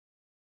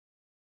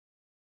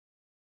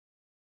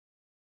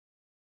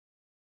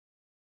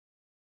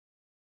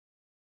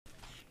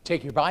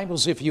Take your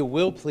Bibles, if you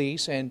will,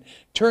 please, and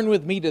turn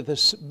with me to the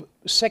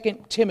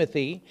 2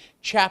 Timothy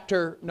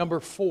chapter number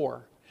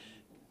 4.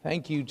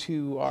 Thank you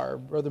to our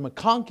brother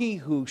McConkey,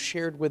 who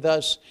shared with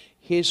us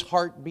his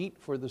heartbeat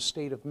for the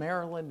state of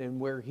Maryland and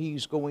where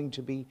he's going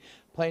to be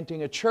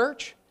planting a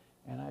church.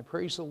 And I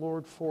praise the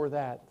Lord for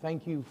that.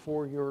 Thank you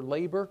for your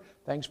labor.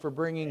 Thanks for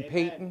bringing Amen.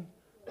 Peyton.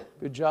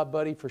 Good job,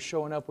 buddy, for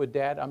showing up with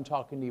Dad. I'm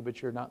talking to you,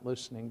 but you're not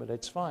listening, but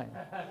it's fine.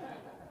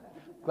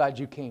 Glad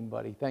you came,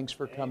 buddy. Thanks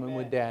for coming Amen.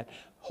 With Dad.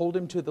 Hold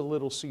him to the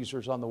Little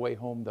Caesars on the way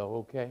home, though,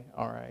 okay?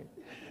 All right.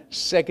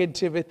 2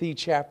 Timothy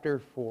chapter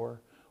 4.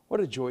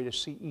 What a joy to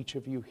see each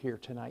of you here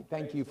tonight.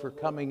 Thank you for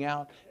coming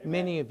out.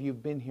 Many of you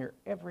have been here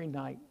every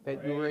night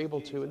that you were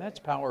able to, and that's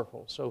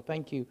powerful. So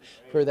thank you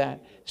for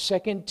that.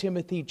 2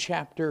 Timothy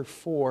chapter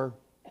 4.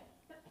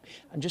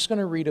 I'm just going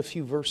to read a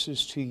few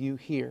verses to you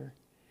here.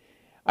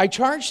 I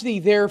charge thee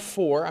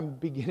therefore, I'm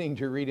beginning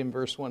to read in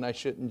verse 1. I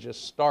shouldn't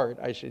just start.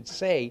 I should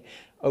say,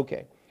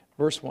 okay,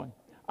 verse 1.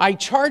 I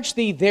charge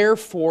thee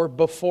therefore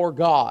before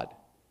God.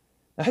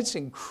 That's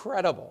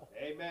incredible.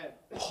 Amen.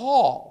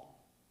 Paul,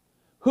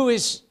 who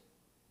is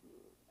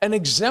an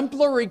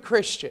exemplary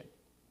Christian,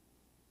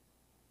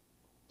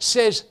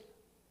 says,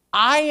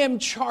 I am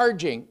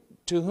charging.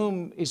 To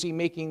whom is he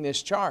making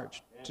this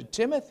charge? Amen. To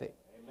Timothy,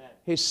 Amen.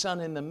 His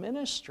son in the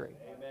ministry.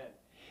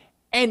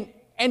 Amen.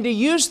 And to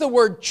use the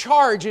word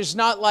charge is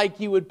not like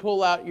you would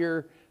pull out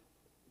your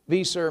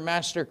Visa or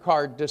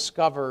MasterCard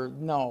Discover.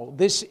 No,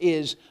 this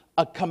is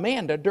a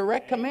command, a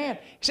direct command.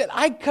 He said,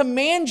 I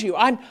command you.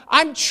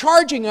 I'm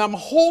charging you. I'm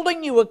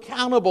holding you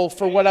accountable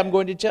for what I'm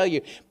going to tell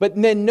you.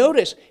 But then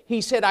notice,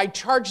 he said, I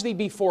charge thee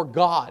before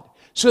God.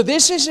 So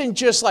this isn't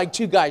just like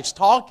two guys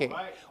talking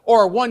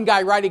or one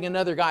guy writing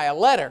another guy a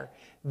letter.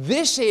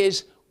 This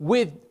is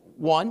with,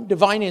 one,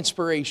 divine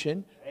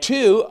inspiration,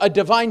 two, a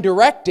divine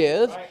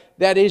directive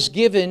that is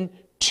given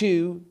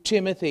to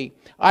Timothy.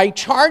 I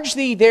charge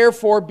thee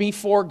therefore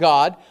before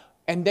God,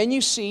 and then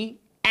you see,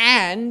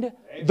 and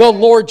Amen. The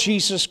Lord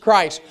Jesus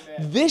Christ.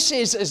 Amen. This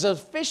is as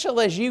official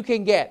as you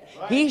can get.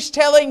 Right. He's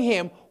telling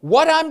him,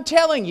 what I'm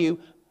telling you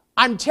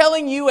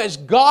as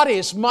God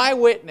is my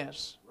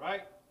witness.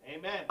 Right.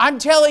 Amen. I'm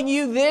telling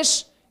you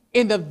this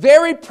in the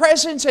very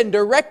presence and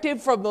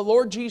directive from the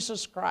Lord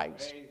Jesus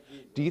Christ.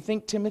 Do you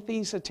think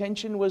Timothy's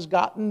attention was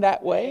gotten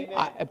that way?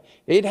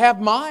 It'd have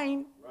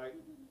mine. Right.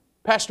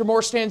 Pastor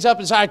Moore stands up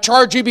and says, I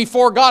charge you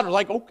before God. I'm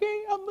like,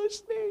 okay, I'm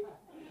listening.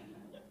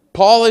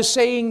 Paul is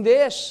saying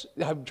this.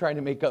 I'm trying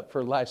to make up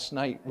for last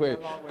night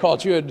where I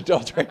called you an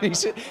adulterer.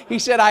 He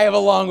said, I have a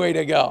long way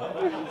to go.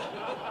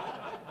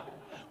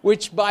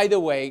 Which, by the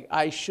way,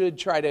 I should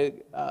try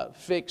to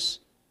fix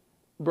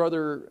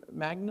Brother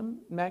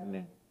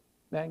Magnus.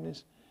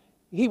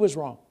 He was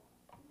wrong.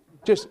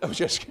 I was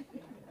just kidding.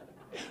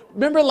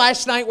 Remember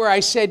last night where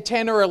I said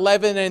 10 or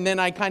 11 and then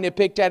I kind of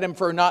picked at him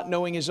for not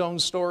knowing his own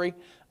story?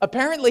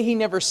 Apparently he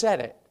never said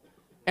it.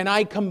 And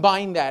I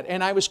combined that.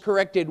 And I was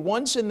corrected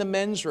once in the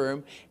men's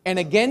room and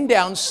again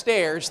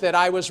downstairs that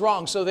I was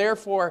wrong. So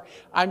therefore,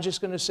 I'm just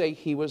going to say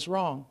he was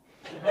wrong.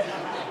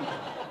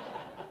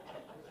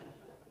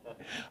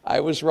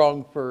 I was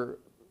wrong for,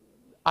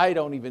 I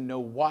don't even know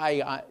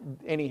why.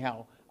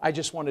 Anyhow, I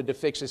just wanted to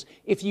fix this.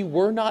 If you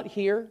were not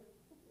here,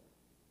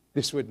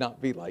 this would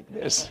not be like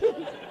this.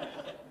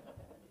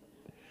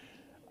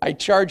 I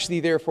charge thee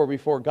therefore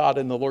before God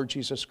and the Lord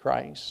Jesus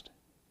Christ.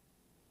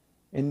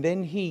 And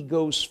then he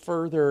goes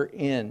further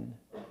in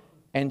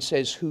and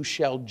says, who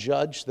shall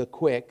judge the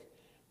quick?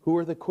 Who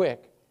are the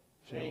quick?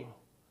 So,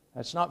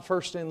 that's not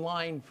first in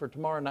line for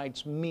tomorrow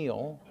night's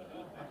meal.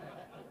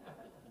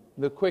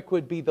 The quick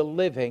would be the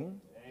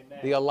living, Amen.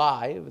 The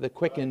alive, the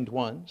quickened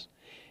ones,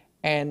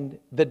 and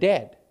the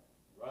dead.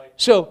 Right.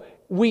 So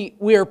we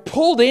are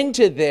pulled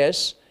into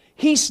this.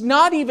 He's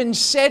not even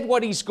said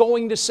what he's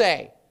going to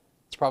say.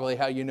 It's probably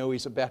how you know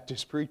he's a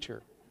Baptist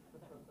preacher.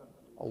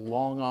 A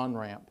long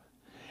on-ramp.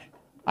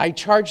 I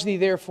charge thee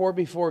therefore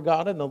before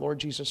God and the Lord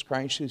Jesus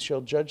Christ, who shall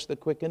judge the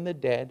quick and the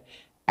dead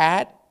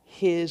at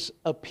his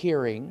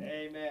appearing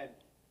Amen.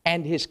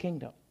 And his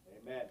kingdom.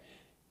 Amen.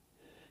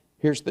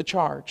 Here's the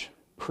charge.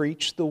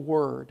 Preach the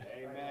word.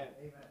 Amen.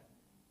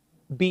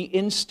 Be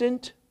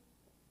instant,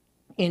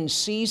 in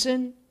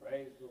season,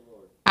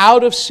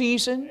 out of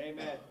season,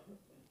 Amen.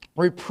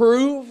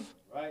 Reprove,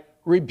 right.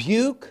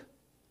 Rebuke,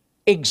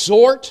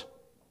 exhort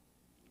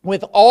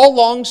with all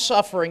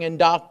long-suffering and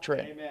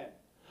doctrine. Amen.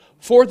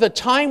 For the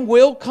time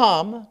will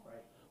come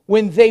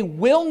when they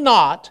will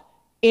not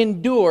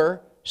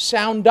endure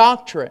sound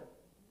doctrine.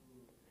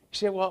 You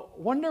say, well,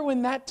 wonder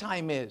when that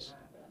time is.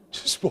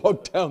 Just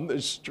walk down the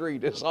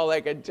street. That's all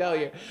I can tell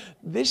you.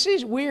 This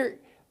is weird.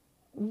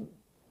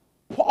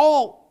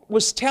 Paul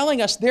was telling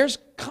us there's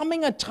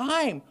coming a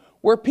time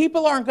where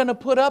people aren't going to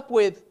put up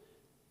with,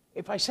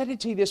 if I said it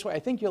to you this way, I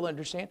think you'll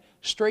understand,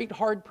 straight,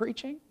 hard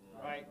preaching.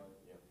 Right.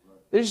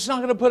 They're just not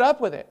going to put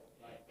up with it.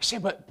 You say,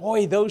 but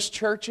boy, those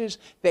churches,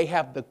 they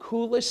have the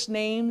coolest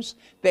names.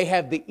 They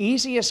have the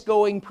easiest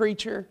going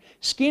preacher.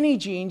 Skinny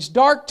jeans,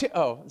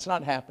 oh, it's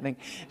not happening.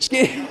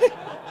 Skinny.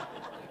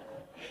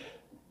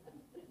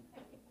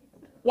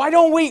 Why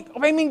don't we?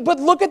 I mean, but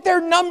look at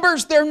their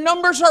numbers. Their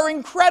numbers are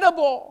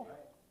incredible.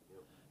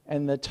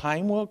 And the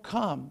time will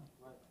come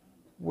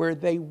where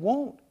they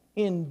won't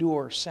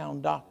endure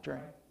sound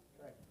doctrine.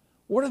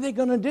 What are they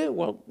going to do?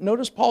 Well,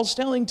 notice Paul's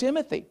telling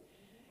Timothy,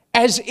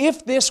 as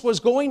if this was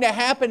going to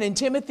happen in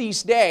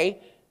Timothy's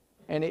day,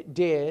 and it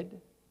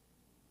did,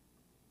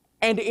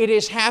 and it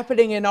is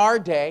happening in our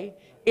day.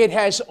 It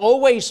has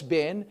always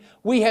been.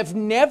 We have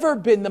never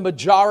been the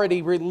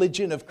majority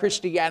religion of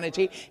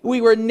Christianity. We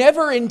were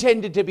never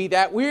intended to be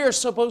that. We are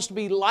supposed to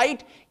be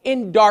light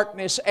in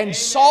darkness and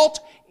salt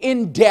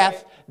in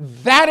death.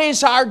 That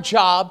is our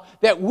job,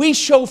 that we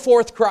show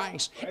forth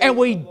Christ. And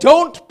we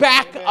don't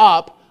back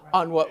up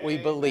on what we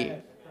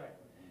believe.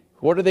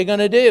 What are they going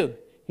to do?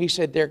 He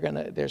said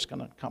there's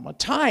going to come a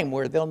time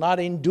where they'll not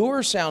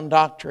endure sound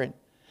doctrine,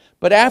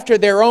 but after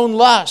their own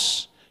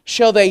lusts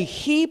shall they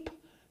heap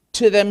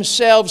to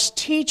themselves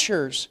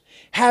teachers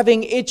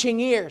having itching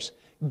ears.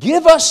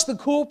 Give us the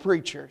cool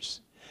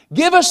preachers.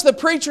 Give us the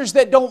preachers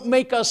that don't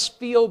make us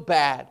feel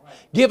bad.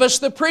 Give us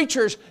the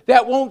preachers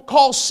that won't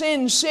call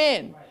sin,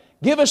 sin.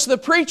 Give us the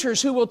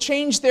preachers who will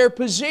change their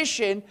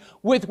position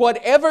with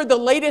whatever the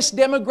latest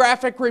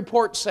demographic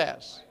report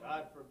says.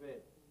 God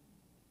forbid.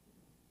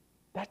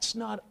 That's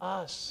not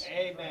us.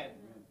 Amen.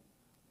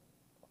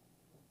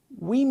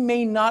 We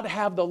may not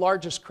have the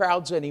largest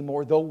crowds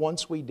anymore, though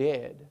once we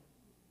did.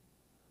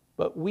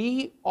 But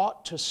we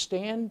ought to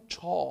stand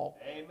tall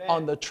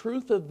on the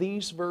truth of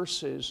these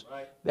verses,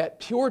 that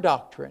pure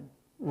doctrine,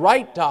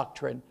 right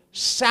doctrine,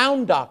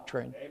 sound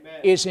doctrine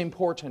is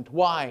important.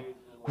 Why?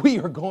 We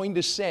are going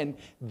to send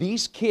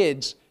these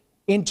kids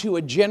into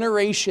a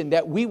generation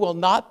that we will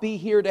not be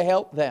here to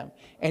help them.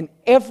 And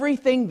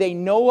everything they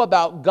know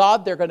about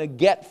God, they're going to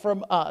get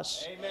from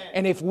us. Amen.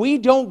 And if we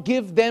don't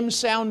give them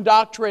sound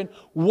doctrine,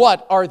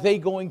 what are they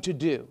going to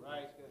do?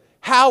 Right.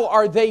 How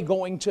are they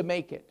going to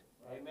make it?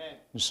 Amen.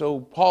 And so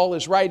Paul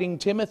is writing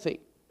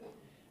Timothy.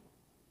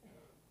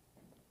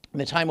 And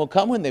the time will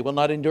come when they will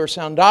not endure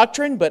sound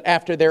doctrine, but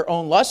after their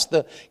own lust,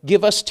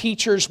 give us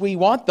teachers we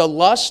want, the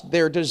lust,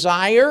 their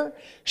desire,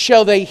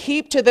 shall they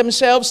heap to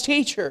themselves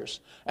teachers.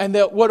 And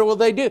what will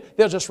they do?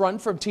 They'll just run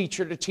from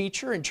teacher to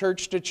teacher and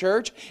church to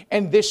church.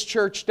 And this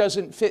church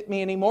doesn't fit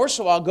me anymore,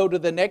 so I'll go to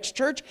the next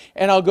church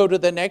and I'll go to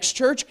the next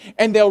church.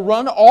 And they'll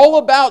run all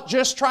about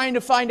just trying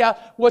to find out,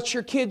 what's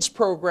your kids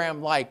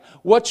program like?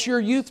 What's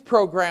your youth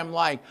program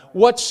like?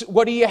 What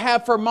do you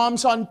have for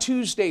moms on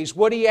Tuesdays?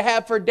 What do you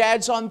have for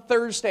dads on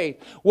Thursdays?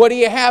 What do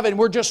you have? And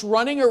we're just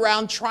running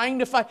around trying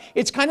to find.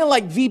 It's kind of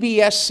like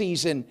VBS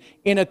season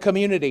in a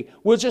community.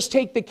 We'll just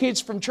take the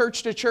kids from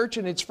church to church,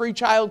 and it's free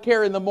child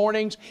care in the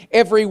mornings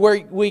every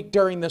week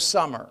during the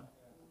summer.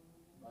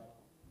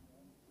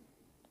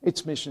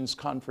 It's missions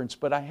conference,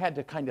 but I had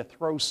to kind of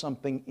throw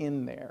something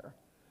in there.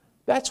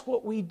 That's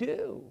what we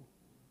do.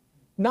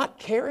 Not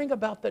caring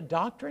about the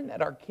doctrine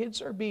that our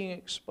kids are being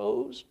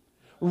exposed.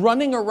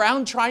 Running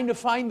around trying to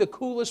find the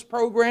coolest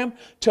program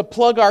to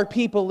plug our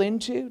people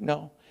into.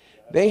 No.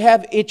 They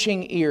have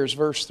itching ears,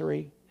 verse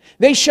 3.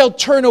 They shall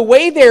turn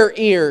away their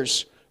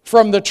ears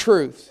from the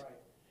truth,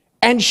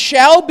 and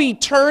shall be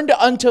turned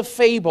unto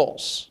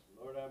fables.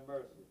 Lord have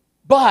mercy.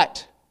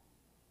 But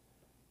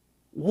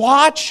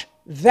watch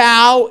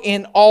thou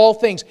in all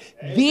things.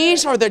 Amen.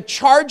 These are the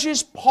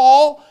charges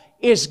Paul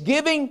is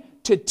giving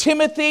to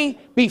Timothy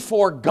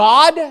before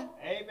God,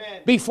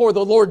 Amen. Before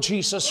the Lord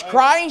Jesus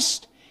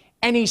Christ,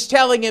 and he's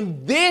telling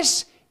him,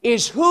 this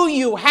is who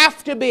you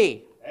have to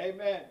be.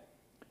 Amen.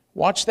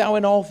 Watch thou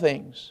in all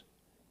things.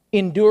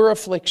 Endure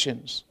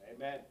afflictions.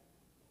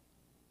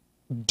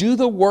 Do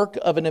the work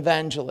of an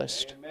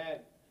evangelist. Amen.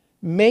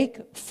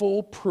 Make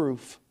full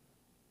proof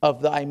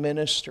of thy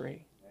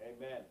ministry.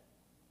 Amen.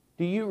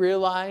 Do you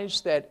realize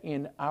that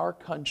in our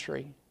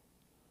country,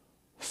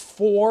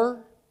 4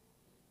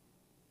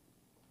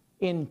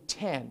 in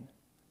 10,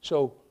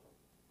 so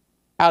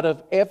out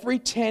of every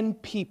 10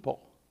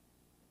 people,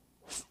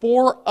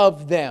 4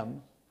 of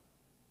them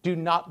do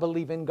not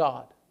believe in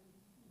God?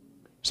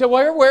 So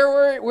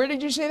where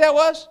did you say that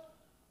was?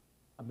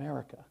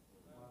 America.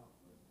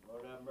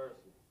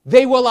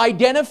 They will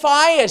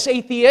identify as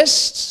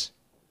atheists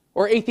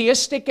or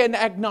atheistic and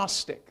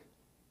agnostic.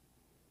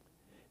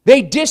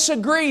 They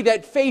disagree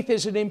that faith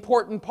is an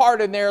important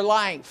part in their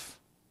life.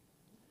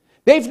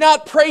 They've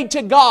not prayed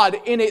to God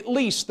in at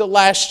least the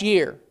last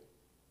year.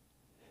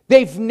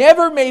 They've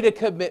never made a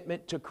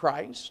commitment to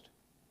Christ.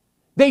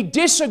 They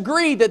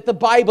disagree that the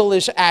Bible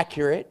is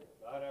accurate.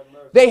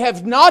 They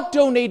have not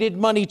donated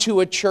money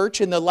to a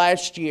church in the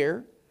last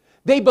year.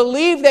 They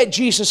believe that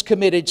Jesus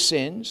committed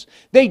sins.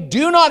 They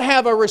do not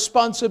have a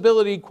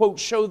responsibility, quote,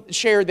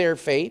 share their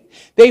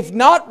faith. They've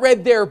not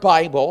read their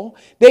Bible.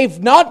 They've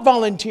not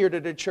volunteered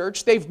at a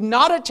church. They've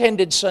not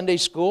attended Sunday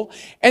school.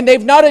 And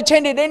they've not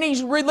attended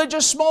any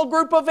religious small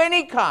group of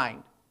any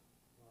kind.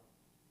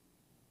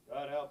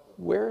 God help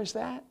them. Where is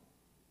that?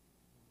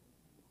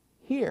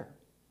 Here.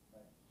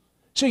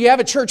 So you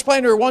have a church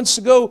planter who wants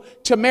to go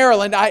to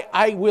Maryland.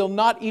 I will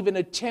not even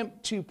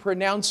attempt to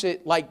pronounce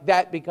it like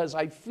that because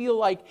I feel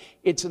like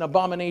it's an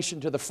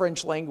abomination to the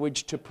French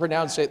language to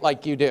pronounce it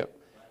like you do.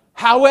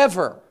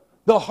 However,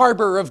 the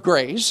harbor of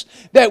grace,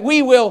 that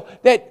we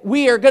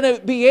are going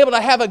to be able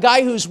to have a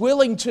guy who's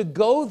willing to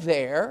go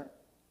there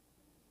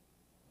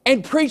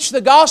and preach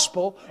the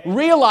gospel,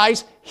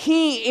 realize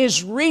he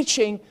is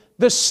reaching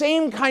the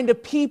same kind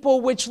of people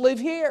which live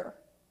here.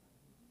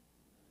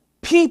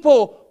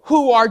 People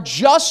who are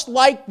just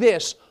like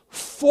this.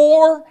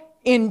 4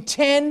 in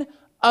 10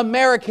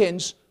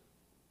 Americans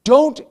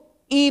don't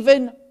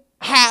even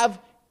have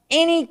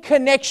any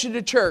connection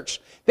to church.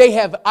 They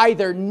have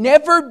either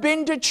never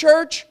been to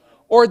church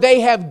or they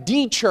have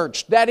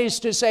de-churched. That is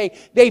to say,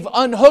 they've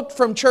unhooked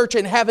from church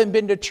and haven't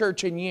been to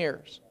church in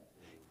years.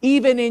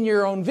 Even in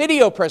your own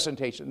video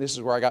presentation. This is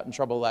where I got in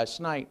trouble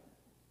last night.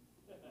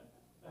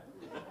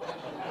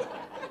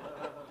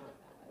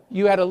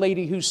 You had a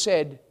lady who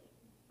said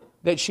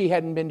that she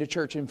hadn't been to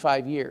church in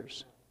 5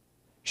 years.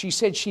 She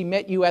said she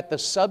met you at the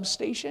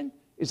substation.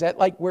 Is that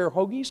like where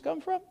hoagies come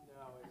from?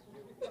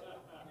 No,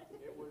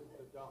 it was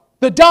the dump.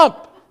 The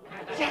dump.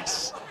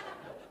 Yes.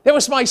 That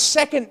was my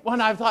second one.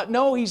 I thought,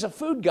 no, he's a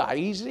food guy.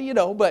 He's,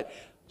 but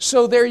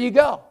so there you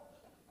go.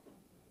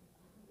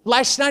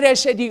 Last night I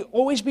said, you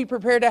always be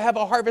prepared to have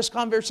a harvest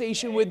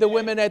conversation with the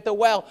women at the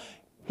well.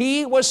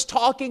 He was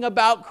talking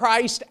about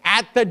Christ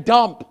at the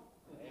dump.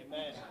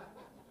 Amen.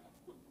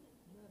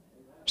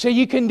 So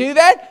you can do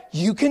that?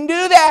 You can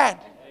do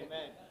that.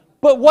 Amen.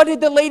 But what did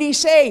the lady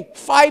say?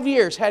 5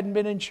 years hadn't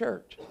been in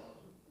church.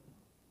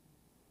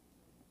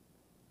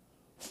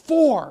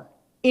 4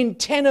 in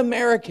 10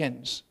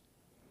 Americans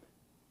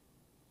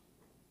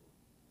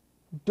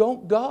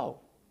don't go.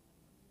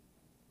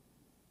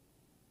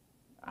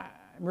 I'm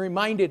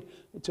reminded,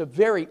 it's a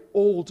very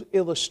old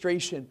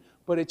illustration,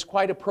 but it's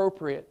quite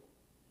appropriate.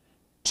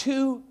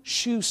 2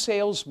 shoe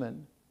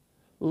salesmen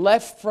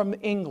left from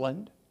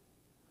England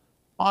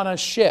on a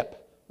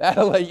ship.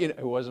 That'll let you know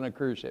it wasn't a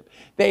cruise ship.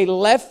 They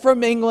left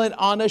from England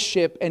on a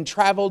ship and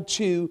traveled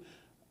to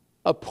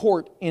a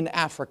port in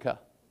Africa.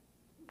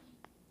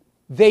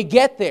 They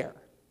get there.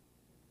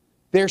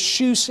 They're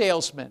shoe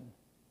salesmen.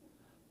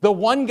 The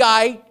one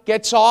guy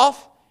gets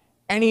off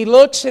and he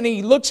looks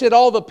at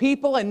all the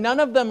people and none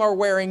of them are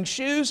wearing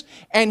shoes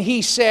and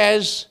he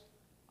says,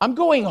 I'm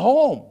going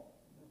home.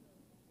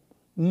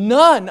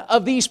 None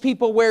of these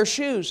people wear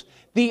shoes.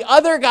 The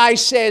other guy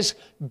says,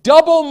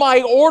 double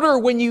my order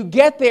when you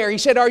get there. He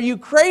said, are you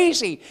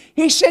crazy?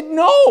 He said,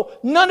 no,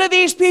 none of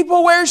these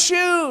people wear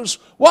shoes.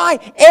 Why?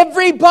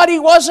 Everybody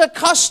was a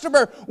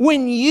customer.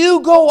 When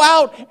you go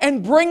out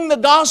and bring the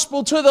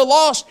gospel to the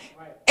lost,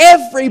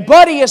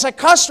 everybody is a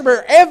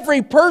customer.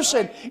 Every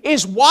person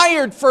is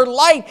wired for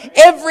light.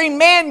 Every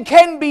man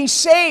can be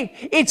saved.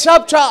 It's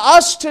up to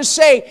us to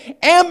say,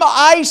 am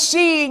I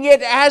seeing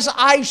it as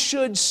I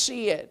should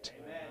see it?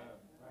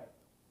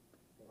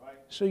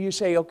 So you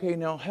say, okay,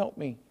 now help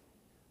me.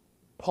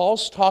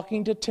 Paul's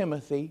talking to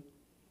Timothy,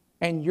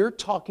 and you're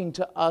talking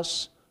to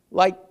us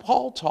like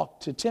Paul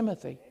talked to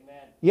Timothy.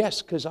 Amen.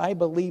 Yes, because I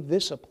believe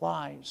this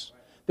applies.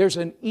 There's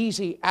an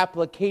easy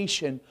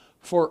application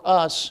for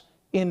us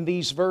in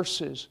these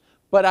verses.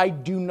 But I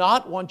do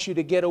not want you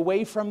to get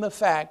away from the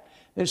fact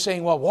they're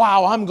saying, well,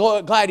 wow, I'm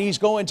glad he's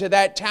going to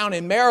that town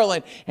in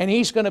Maryland, and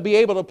he's going to be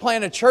able to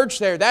plant a church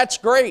there. That's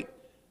great.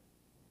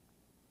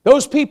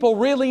 Those people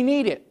really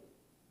need it.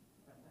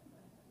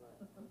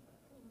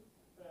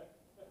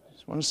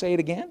 Want to say it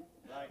again?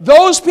 Right.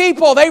 Those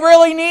people, they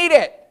really need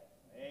it.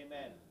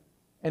 Amen.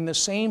 And the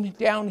same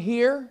down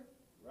here,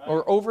 right.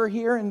 Or over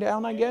here and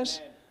down, I guess.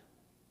 Amen.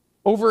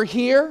 Over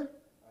here,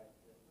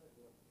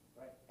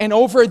 right. And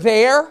over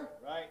there,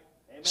 right.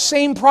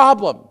 Same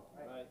problem.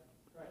 Right.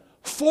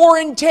 4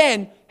 in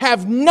 10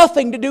 have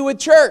nothing to do with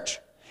church.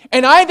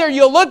 And either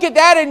you'll look at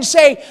that and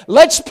say,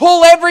 let's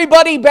pull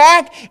everybody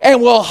back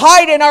and we'll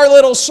hide in our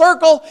little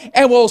circle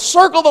and we'll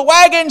circle the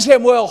wagons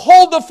and we'll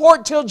hold the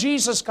fort till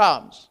Jesus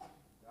comes.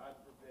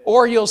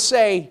 Or you'll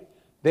say,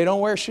 they don't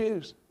wear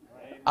shoes.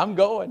 I'm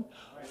going.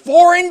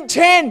 4 in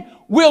 10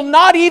 will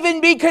not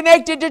even be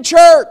connected to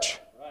church.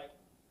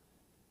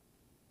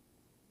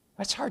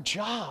 That's our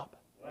job.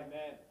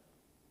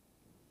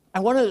 I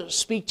want to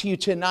speak to you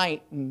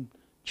tonight and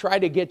try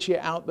to get you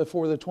out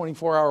before the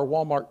 24-hour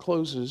Walmart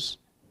closes.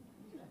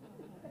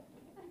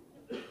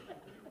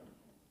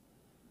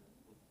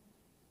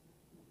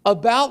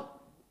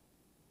 About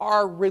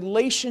our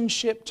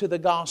relationship to the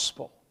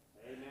gospel.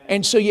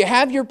 And so you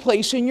have your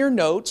place in your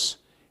notes,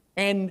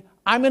 and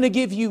I'm going to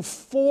give you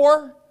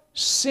 4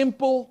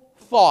 simple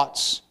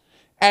thoughts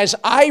as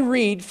I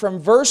read from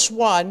verse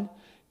 1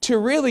 to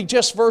really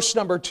just verse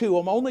number 2.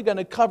 I'm only going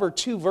to cover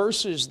 2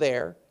 verses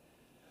there.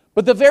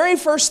 But the very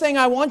first thing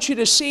I want you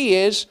to see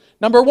is,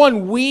 number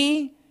 1,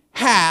 we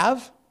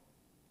have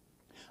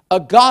a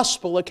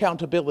gospel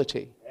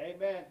accountability.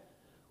 Amen.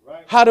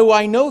 Right. How do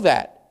I know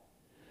that?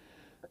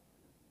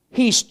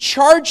 He's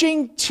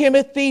charging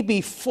Timothy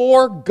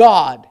before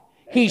God.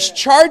 He's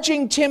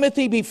charging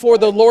Timothy before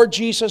the Lord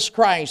Jesus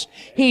Christ.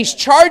 He's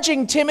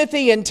charging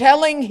Timothy and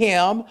telling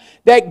him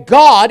that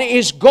God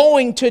is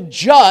going to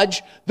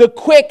judge the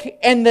quick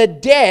and the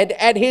dead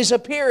at His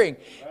appearing.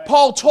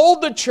 Paul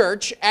told the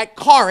church at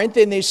Corinth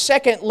in his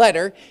second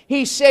letter,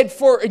 he said,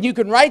 and you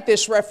can write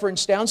this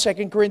reference down,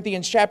 2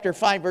 Corinthians chapter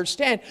 5, verse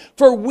 10,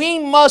 for we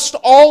must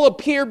all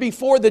appear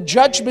before the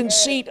judgment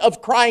seat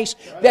of Christ,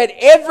 that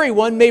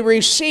everyone may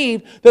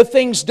receive the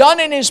things done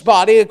in his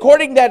body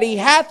according that he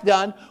hath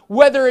done,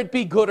 whether it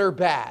be good or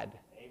bad.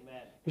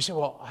 Amen. You say,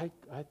 well,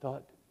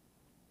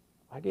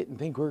 I didn't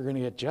think we were going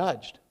to get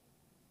judged.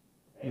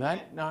 No,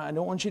 I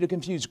don't want you to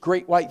confuse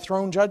great white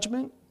throne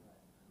judgment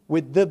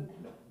with the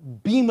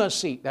Bema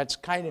seat. It's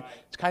kind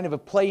of a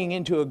playing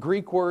into a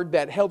Greek word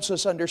that helps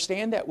us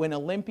understand that when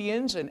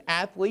Olympians and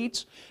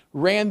athletes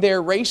ran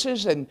their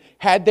races and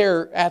had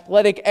their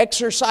athletic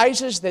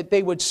exercises, that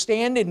they would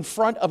stand in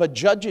front of a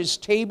judge's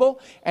table,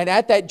 and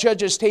at that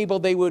judge's table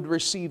they would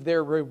receive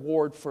their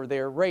reward for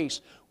their race.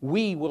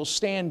 We will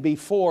stand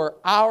before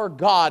our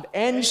God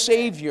and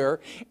Savior,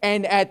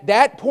 and at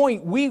that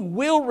point we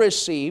will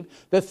receive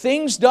the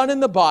things done in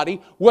the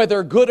body,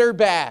 whether good or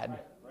bad.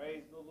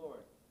 Praise the Lord.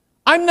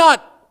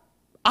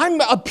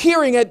 I'm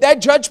appearing at that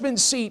judgment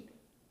seat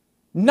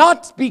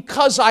not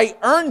because I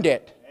earned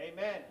it.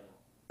 Amen.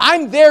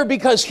 I'm there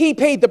because He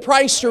paid the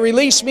price to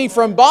release me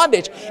from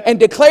bondage and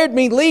declared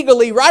me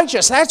legally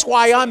righteous. That's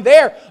why I'm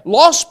there.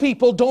 Lost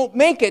people don't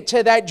make it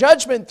to that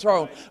judgment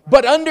throne.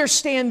 But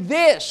understand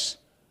this,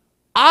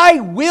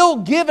 I will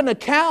give an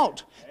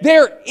account.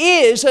 There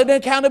is an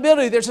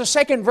accountability. There's a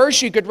second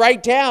verse you could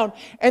write down,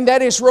 and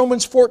that is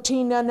Romans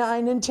 14,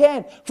 9 and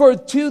 10. For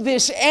to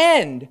this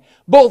end,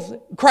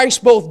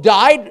 Christ both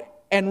died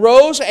and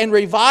rose and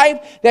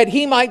revived, that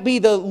He might be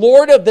the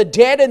Lord of the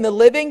dead and the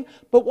living.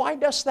 But why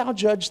dost thou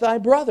judge thy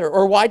brother?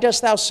 Or why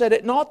dost thou set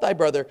at naught thy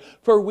brother?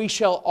 For we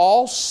shall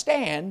all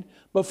stand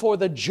before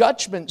the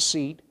judgment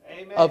seat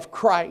of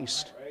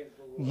Christ.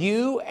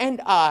 You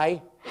and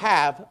I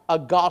have a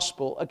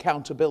gospel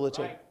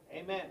accountability. Right.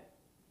 Amen.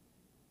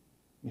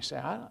 You say,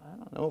 I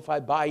don't know if I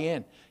buy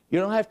in.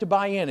 You don't have to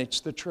buy in. It's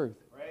the truth.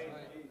 Praise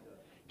Jesus.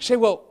 You say,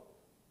 well,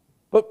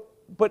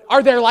 but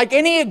are there like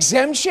any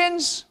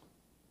exemptions?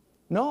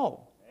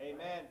 No.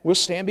 Amen. We'll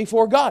stand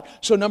before God.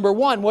 So number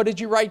one, what did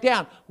you write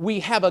down?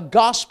 We have a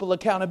gospel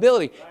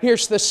accountability.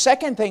 Here's the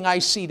second thing I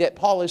see that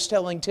Paul is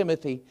telling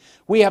Timothy.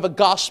 We have a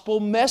gospel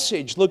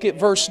message. Look at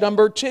verse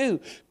number 2.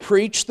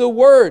 Preach the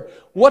word.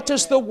 What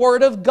does the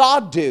word of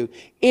God do?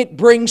 It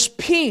brings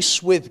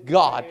peace with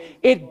God.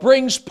 It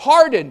brings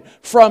pardon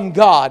from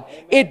God.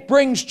 It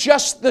brings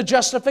just the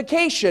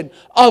justification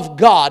of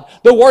God.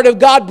 The word of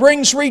God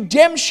brings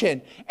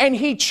redemption. And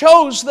He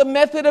chose the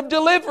method of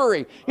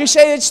delivery. You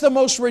say it's the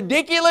most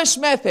ridiculous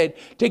method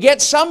to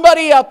get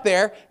somebody up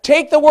there,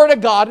 take the word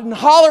of God and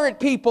holler at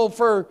people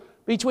for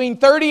between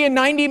 30 and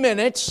 90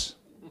 minutes.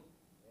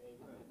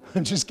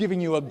 I'm just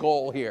giving you a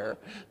goal here.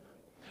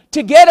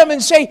 To get them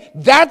and say,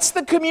 that's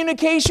the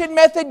communication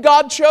method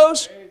God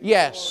chose?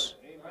 Yes.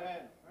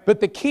 But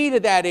the key to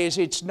that is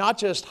it's not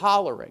just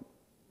hollering.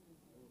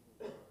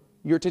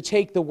 You're to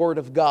take the word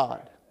of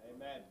God.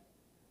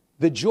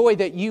 The joy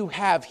that you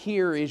have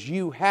here is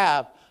you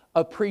have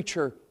a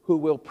preacher who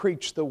will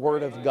preach the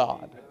word of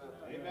God.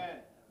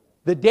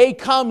 The day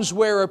comes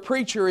where a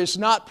preacher is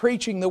not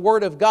preaching the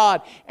Word of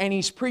God and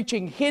he's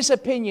preaching his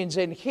opinions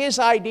and his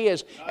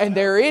ideas, and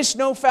there is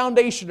no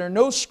foundation or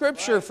no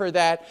scripture for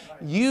that.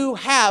 You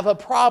have a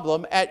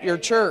problem at your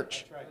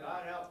church.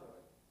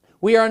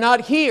 We are not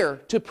here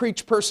to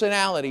preach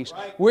personalities.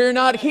 We're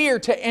not here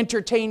to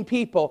entertain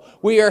people.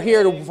 We are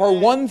here for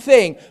one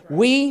thing.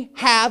 We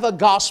have a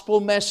gospel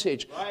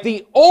message.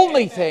 The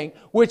only thing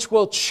which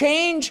will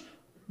change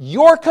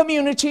your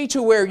community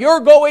to where you're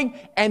going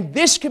and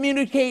this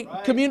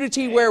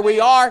community where we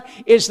are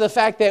is the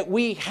fact that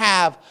we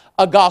have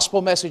a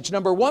gospel message.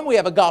 Number one, we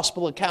have a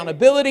gospel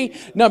accountability.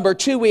 Number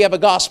two, we have a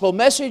gospel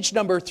message.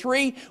 Number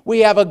three, we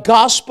have a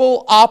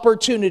gospel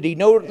opportunity.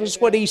 Notice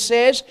what he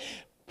says.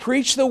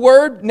 Preach the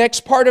word.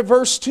 Next part of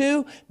verse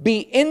 2. Be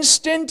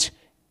instant,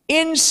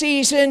 in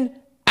season,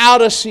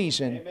 out of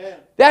season. Amen.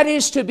 That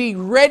is to be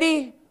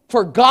ready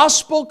for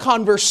gospel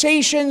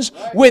conversations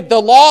with the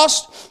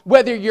lost,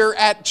 whether you're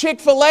at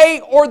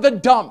Chick-fil-A or the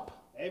dump.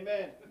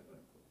 Amen.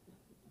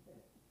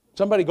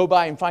 Somebody go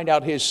by and find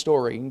out his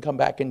story and come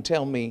back and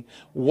tell me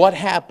what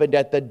happened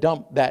at the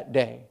dump that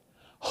day.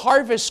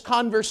 Harvest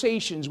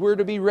conversations, we're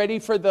to be ready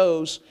for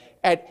those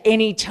at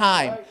any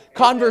time.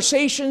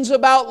 Conversations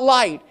about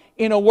light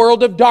in a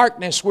world of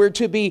darkness, we're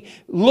to be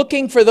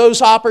looking for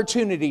those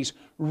opportunities.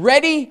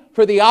 Ready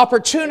for the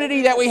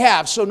opportunity that we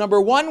have. So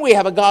number one, we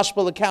have a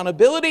gospel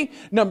accountability.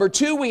 Number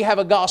two, we have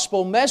a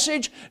gospel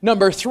message.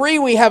 Number three,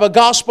 we have a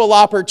gospel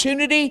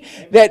opportunity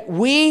that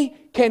we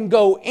can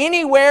go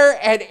anywhere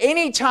at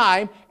any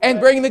time and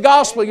bring the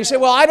gospel. You say,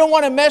 well, I don't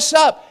want to mess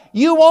up.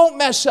 You won't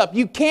mess up.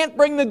 You can't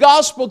bring the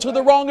gospel to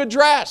the wrong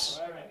address.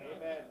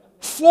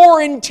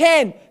 4 in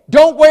 10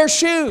 don't wear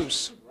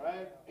shoes.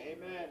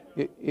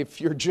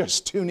 If you're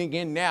just tuning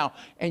in now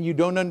and you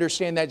don't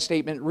understand that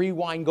statement,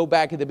 rewind, go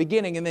back at the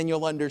beginning, and then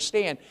you'll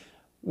understand.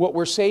 What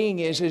we're saying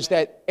is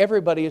that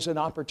everybody has an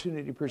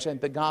opportunity to present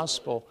the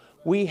gospel.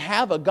 We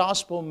have a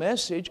gospel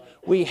message.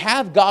 We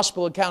have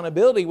gospel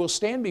accountability. We'll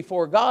stand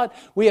before God.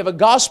 We have a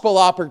gospel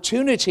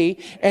opportunity,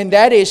 and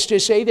that is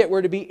to say that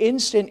we're to be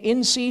instant,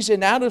 in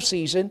season, out of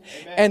season.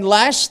 Amen. And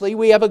lastly,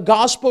 we have a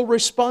gospel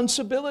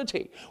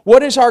responsibility.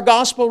 What is our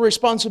gospel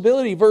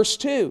responsibility? Verse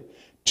 2,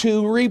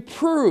 to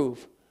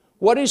reprove.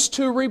 What is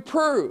to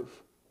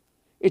reprove?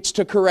 It's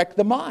to correct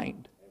the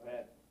mind.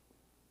 Amen.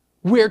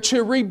 We're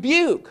to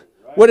rebuke.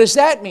 What does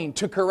that mean?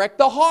 To correct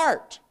the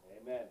heart.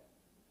 Amen.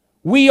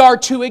 We are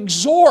to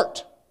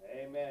exhort.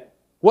 Amen.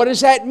 What does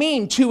that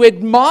mean? To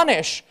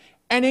admonish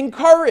and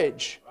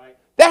encourage. Right.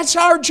 That's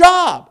our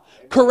job.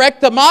 Amen.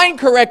 Correct the mind,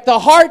 correct the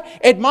heart,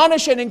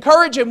 admonish and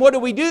encourage. And what do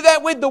we do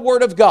that with? The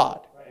Word of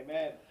God.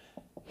 Amen.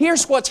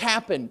 Here's what's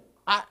happened.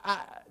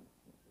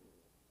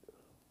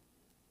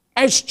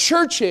 As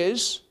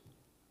churches,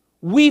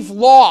 we've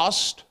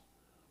lost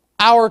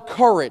our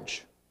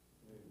courage.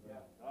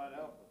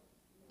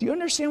 Do you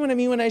understand what I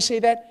mean when I say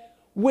that?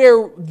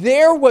 Where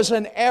there was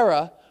an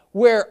era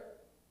where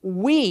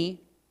we,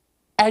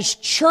 as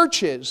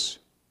churches,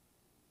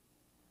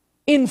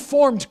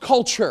 informed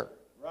culture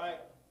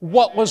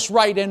what was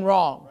right and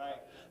wrong.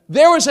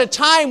 There was a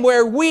time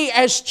where we,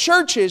 as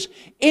churches,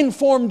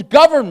 informed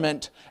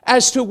government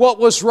as to what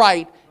was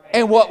right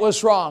and what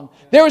was wrong.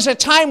 There was a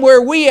time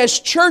where we, as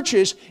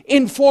churches,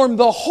 informed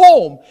the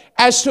home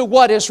as to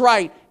what is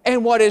right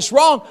and what is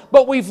wrong.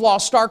 But we've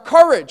lost our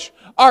courage.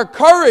 Our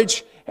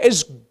courage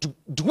has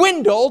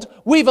dwindled.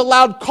 We've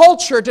allowed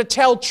culture to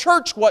tell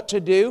church what to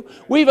do.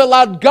 We've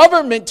allowed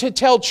government to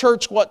tell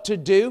church what to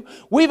do.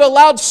 We've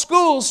allowed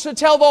schools to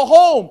tell the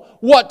home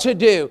what to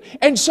do.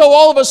 And so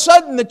all of a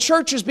sudden the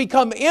church has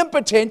become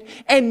impotent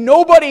and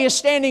nobody is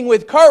standing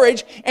with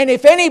courage. And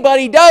if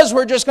anybody does,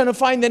 we're just going to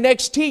find the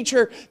next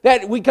teacher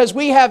because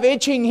we have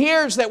itching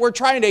ears that we're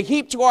trying to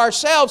heap to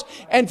ourselves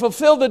and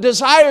fulfill the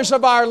desires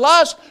of our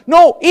lust.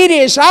 No, it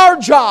is our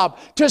job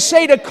to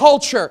say to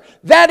culture,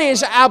 that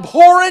is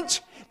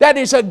abhorrent. That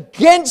is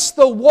against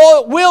the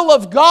will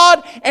of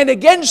God and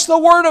against the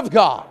Word of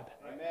God.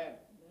 Amen.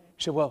 You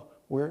say, well,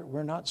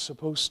 we're not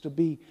supposed to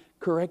be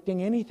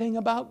correcting anything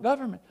about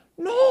government.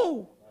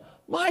 No,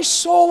 my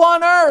soul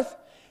on earth.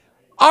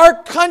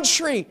 Our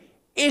country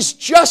is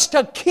just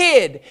a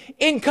kid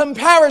in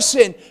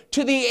comparison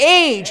to the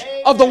age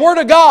of the Word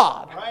of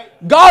God.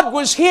 God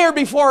was here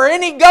before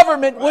any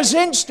government was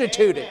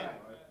instituted.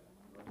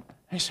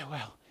 They say,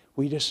 well,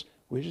 we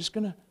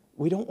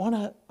don't want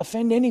to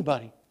offend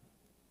anybody.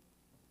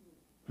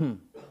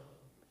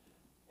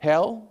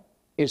 Hell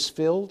is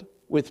filled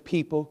with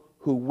people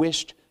who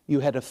wished you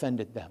had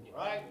offended them.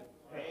 Right.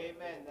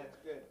 Amen. That's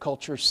good.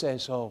 Culture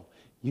says, oh,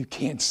 you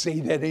can't say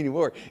that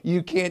anymore.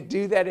 You can't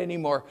do that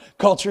anymore.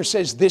 Culture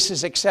says this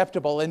is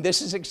acceptable and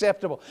this is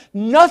acceptable.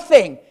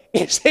 Nothing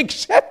is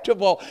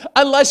acceptable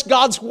unless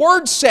God's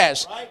Word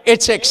says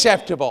it's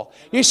acceptable.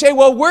 You say,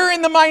 well, we're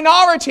in the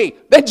minority.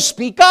 Then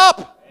speak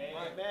up.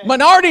 Amen.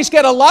 Minorities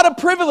get a lot of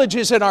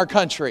privileges in our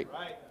country.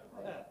 Right.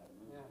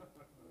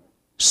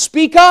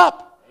 Speak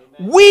up.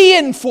 Amen. We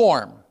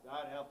inform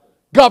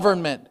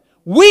government.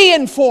 We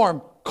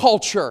inform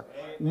culture.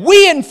 Amen.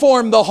 We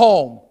inform the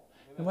home.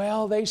 Amen.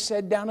 Well, they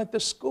said down at the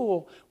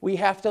school, we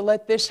have to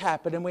let this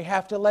happen and we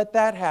have to let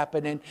that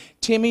happen. And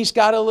Timmy's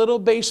got a little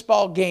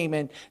baseball game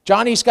and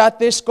Johnny's got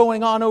this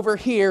going on over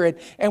here.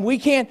 And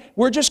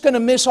we're just going to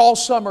miss all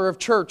summer of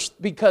church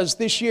because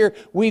this year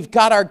we've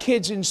got our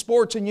kids in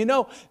sports. And you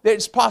know,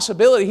 there's a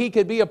possibility he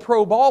could be a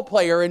pro ball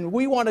player and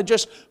we want to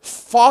just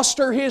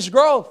foster his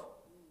growth.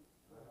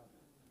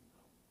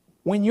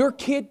 When your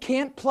kid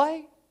can't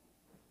play,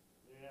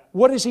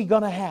 what is he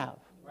going to have?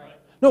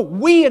 No,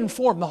 we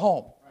inform the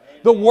home.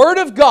 The Word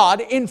of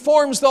God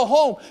informs the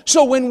home.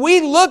 So when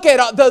we look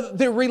at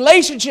the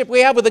relationship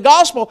we have with the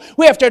gospel,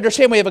 we have to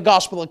understand we have a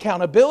gospel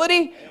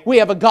accountability, we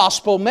have a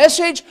gospel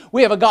message,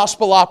 we have a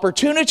gospel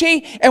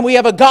opportunity, and we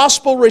have a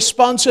gospel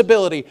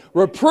responsibility.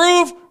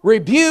 Reprove,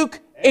 rebuke,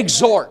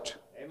 exhort.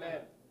 Amen.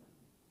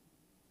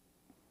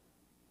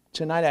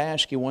 Tonight I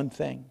ask you one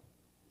thing.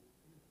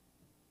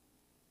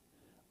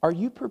 Are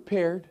you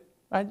prepared?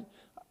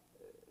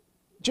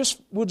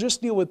 We'll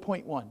just deal with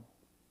point one.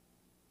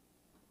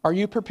 Are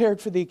you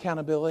prepared for the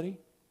accountability?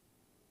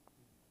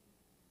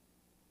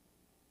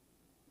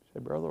 Say,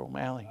 Brother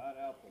O'Malley,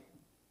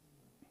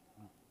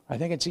 I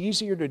think it's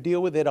easier to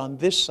deal with it on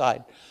this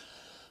side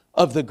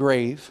of the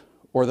grave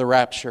or the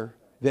rapture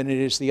than it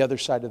is the other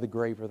side of the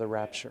grave or the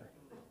rapture.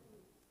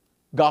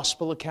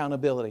 Gospel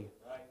accountability.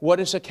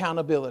 What is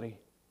accountability?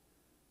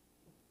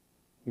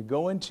 You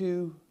go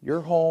into your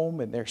home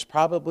and there's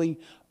probably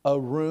a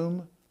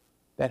room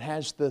that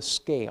has the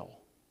scale.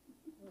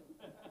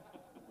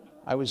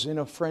 I was in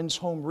a friend's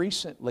home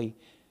recently.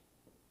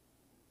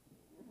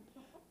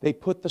 They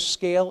put the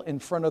scale in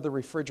front of the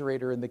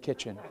refrigerator in the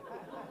kitchen.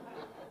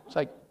 It's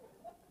like,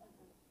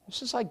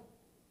 this is like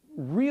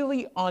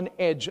really on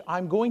edge.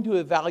 I'm going to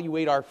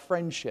evaluate our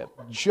friendship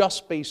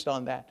just based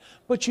on that.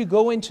 But you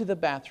go into the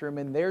bathroom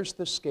and there's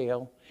the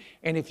scale.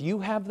 And if you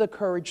have the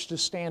courage to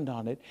stand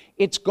on it,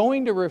 it's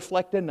going to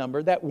reflect a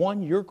number that,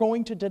 one, you're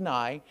going to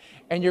deny,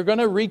 and you're going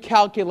to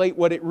recalculate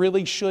what it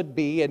really should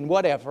be and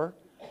whatever.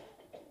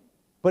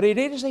 But it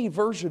is a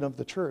version of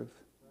the truth.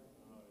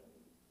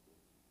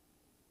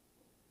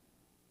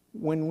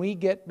 When we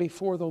get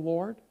before the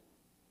Lord,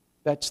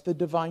 that's the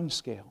divine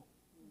scale.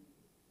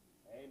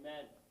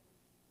 Amen.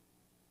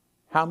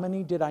 How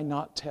many did I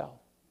not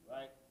tell?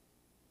 Right.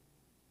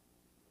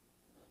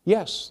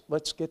 Yes,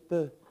 let's get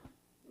the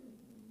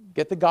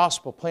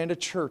gospel. Plant a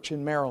church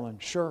in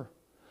Maryland. Sure.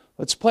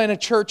 Let's plant a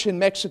church in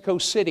Mexico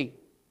City.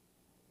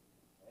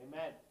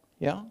 Amen.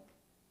 Yeah?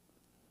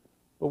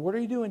 But what are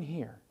you doing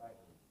here? Right.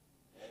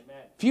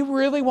 Amen. If you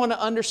really want to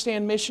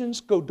understand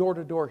missions, go door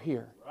to door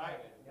here. Right.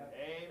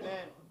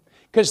 Amen.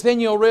 Because then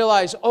you'll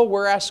realize, oh,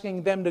 we're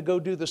asking them to go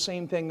do the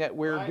same thing that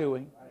we're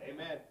doing.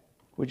 Amen.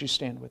 Would you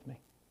stand with me?